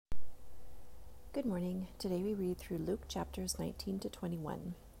Good morning. Today we read through Luke chapters 19 to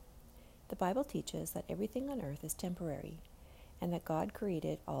 21. The Bible teaches that everything on earth is temporary, and that God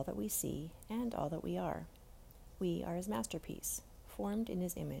created all that we see and all that we are. We are His masterpiece, formed in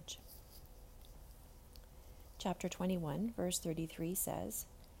His image. Chapter 21, verse 33 says,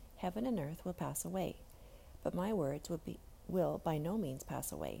 "Heaven and earth will pass away, but my words will by no means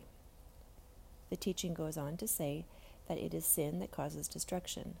pass away." The teaching goes on to say that it is sin that causes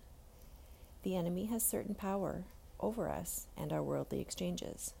destruction. The enemy has certain power over us and our worldly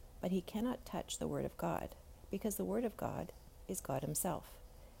exchanges, but he cannot touch the Word of God, because the Word of God is God Himself.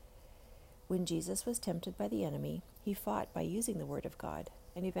 When Jesus was tempted by the enemy, He fought by using the Word of God,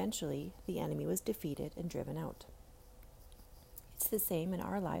 and eventually the enemy was defeated and driven out. It's the same in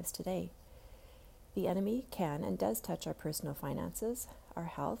our lives today. The enemy can and does touch our personal finances, our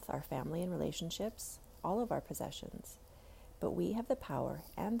health, our family and relationships, all of our possessions. But we have the power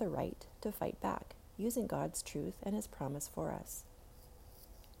and the right to fight back, using God's truth and His promise for us.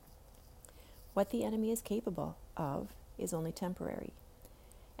 What the enemy is capable of is only temporary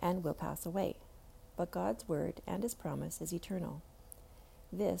and will pass away, but God's word and His promise is eternal.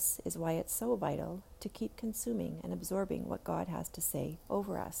 This is why it's so vital to keep consuming and absorbing what God has to say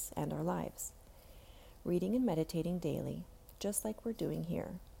over us and our lives, reading and meditating daily, just like we're doing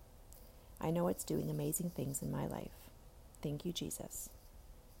here. I know it's doing amazing things in my life. Thank you, Jesus.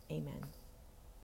 Amen.